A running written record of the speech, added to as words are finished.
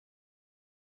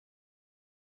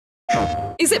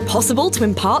Is it possible to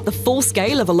impart the full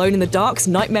scale of Alone in the Dark's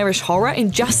nightmarish horror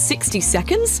in just 60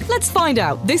 seconds? Let's find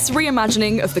out. This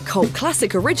reimagining of the cult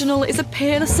classic original is a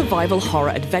peerless survival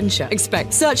horror adventure.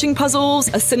 Expect searching puzzles,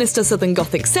 a sinister Southern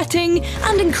Gothic setting,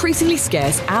 and increasingly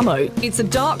scarce ammo. It's a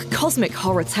dark, cosmic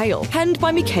horror tale, penned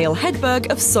by Mikhail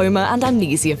Hedberg of Soma and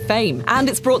Amnesia fame, and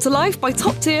it's brought to life by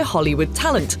top-tier Hollywood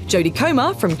talent, Jodie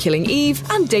Comer from Killing Eve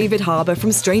and David Harbour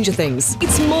from Stranger Things.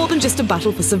 It's more than just a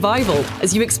battle for survival.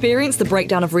 As you experience the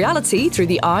breakdown of reality through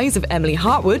the eyes of Emily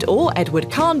Hartwood or Edward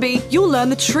Carnby, you'll learn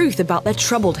the truth about their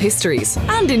troubled histories.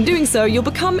 And in doing so, you'll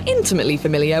become intimately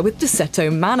familiar with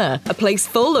Derceto Manor, a place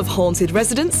full of haunted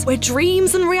residents where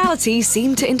dreams and reality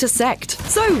seem to intersect.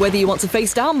 So whether you want to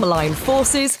face down malign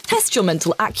forces, test your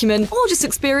mental acumen, or just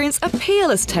experience a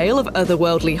peerless tale of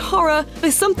otherworldly horror,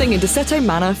 there's something in Derceto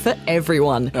Manor for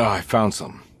everyone. Oh, I found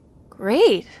some.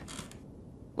 Great.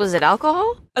 Was it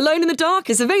alcohol? Alone in the Dark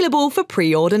is available for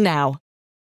pre-order now.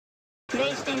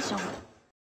 PlayStation